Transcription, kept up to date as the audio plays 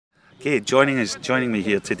Okay, joining me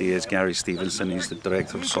here today is Gary Stephenson. He's the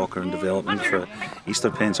Director of Soccer and Development for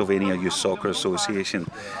Eastern Pennsylvania Youth Soccer Association.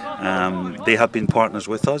 They have been partners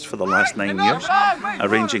with us for the last 9 years,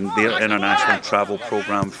 arranging their international travel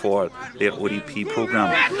program for their ODP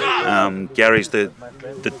program. Gary's the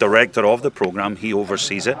director of the program. He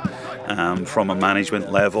oversees it from a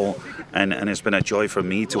management level, and it's been a joy for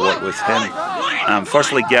me to work with him.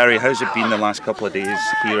 Firstly, Gary, how's it been the last couple of days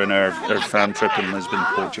here in our farm trip in Lisbon,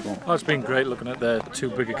 Portugal? Oh, it's been great looking at the two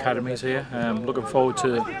big academies here. Looking forward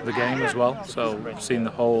to the game as well. So seeing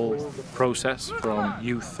the whole process from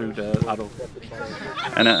youth through to adult.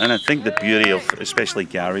 And I think the beauty of especially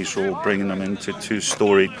Gary's role, bringing them into two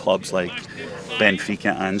storied clubs like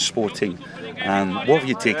Benfica and Sporting. And what have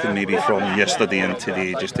you taken maybe from yesterday and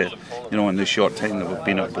today, just to, in the short time that we've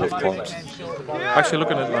been at both clubs? Actually,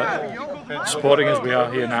 looking at like Sporting as we are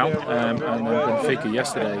here now, and then Benfica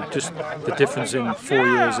yesterday, just the difference in 4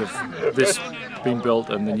 years of this being built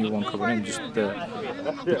and the new one coming in, just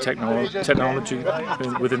the technology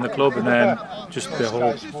within the club, and then just the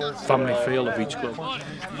whole family feel of each club.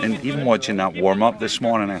 And even watching that warm up this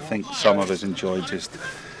morning, I think some of us enjoyed just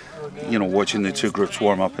watching the two groups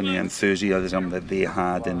warm up and the enthusiasm that they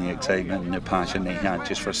had and the excitement and the passion they had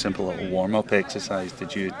just for a simple little warm-up exercise.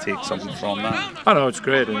 Did you take something from that? I know, it's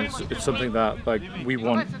great, and it's something that we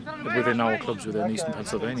want within our clubs within Eastern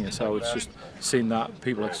Pennsylvania. So it's just seeing that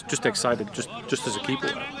people are just excited, just as a keeper,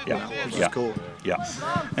 which is cool. Yeah,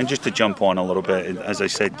 and just to jump on a little bit, as I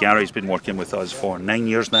said, Gary's been working with us for 9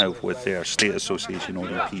 years now with their State Association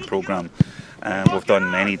ODP program. We've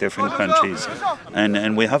done many different countries,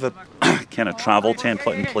 and we have a kind of travel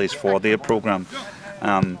template in place for their program.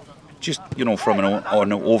 Just from an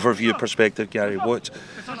overview perspective, Gary, what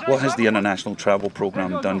has the international travel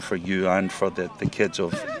program done for you and for the kids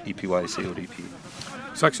of EPYC ODP?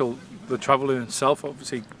 It's actually the travel in itself,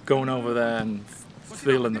 obviously going over there and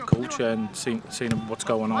feeling the culture and seeing what's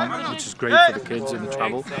going on, which is great for the kids in the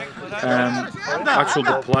travel. Actual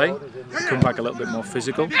the play, come back a little bit more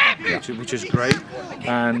physical, which is great.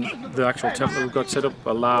 And the actual template we've got set up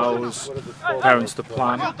allows parents to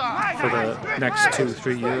plan for the next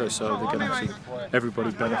 2-3 years, so they can actually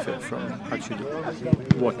everybody benefit from actually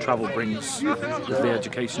what travel brings with the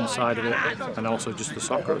education side of it, and also just the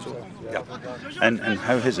soccer as well. Yeah. And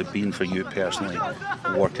how has it been for you personally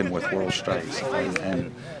working with World Strides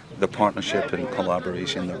and the partnership and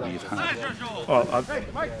collaboration that we've had? Well,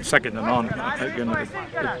 second and on,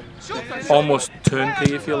 it's almost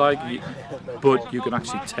turnkey if you like, but you can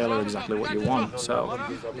actually tailor exactly what you want. So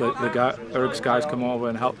Eric's guys come over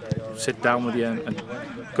and help sit down with you and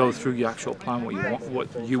go through your actual plan, what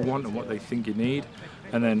you want and what they think you need.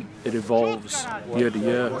 And then it evolves year to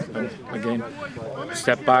year, and again,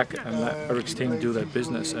 step back and let Eric's team do their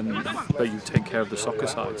business, and let you take care of the soccer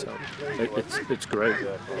side. So it's great.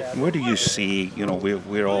 Where do you see,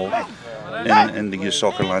 we're all in the youth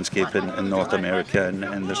soccer landscape in North America, and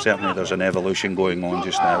there's an evolution going on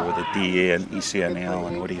just now with the DA and ECNL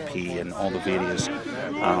and ODP and all the various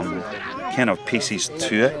kind of pieces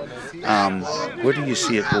to it. Where do you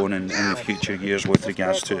see it going in the future years with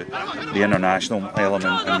regards to the international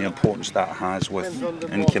element and the importance that has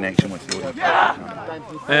in connection with the ODP?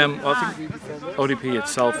 I think ODP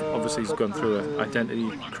itself obviously has gone through an identity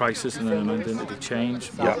crisis and then an identity change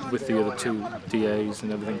with the other two DAs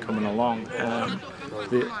and everything coming along.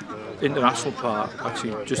 The international part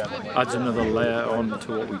actually just adds another layer on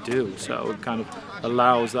to what we do, so it kind of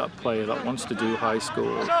allows that player that wants to do high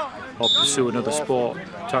school or pursue another sport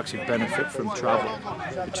to actually benefit from travel,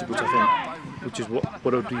 which is what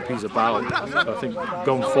ODP is about. So I think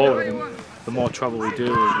going forward, the more travel we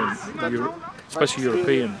do, especially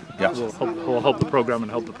European, will help the program and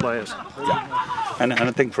help the players. Yeah. And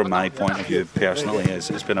I think from my point of view personally,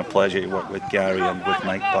 it's been a pleasure to work with Gary and with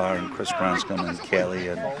Mike Barr and Chris Branscombe and Kelly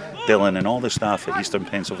and Dylan and all the staff at Eastern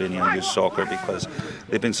Pennsylvania Youth Soccer, because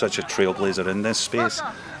they've been such a trailblazer in this space,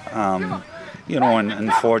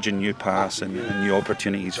 and forging new paths and new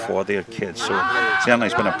opportunities for their kids. So certainly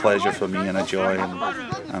it's been a pleasure for me and a joy, and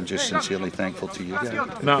I'm just sincerely thankful to you.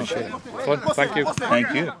 No, fun. Thank you.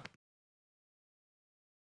 Thank you.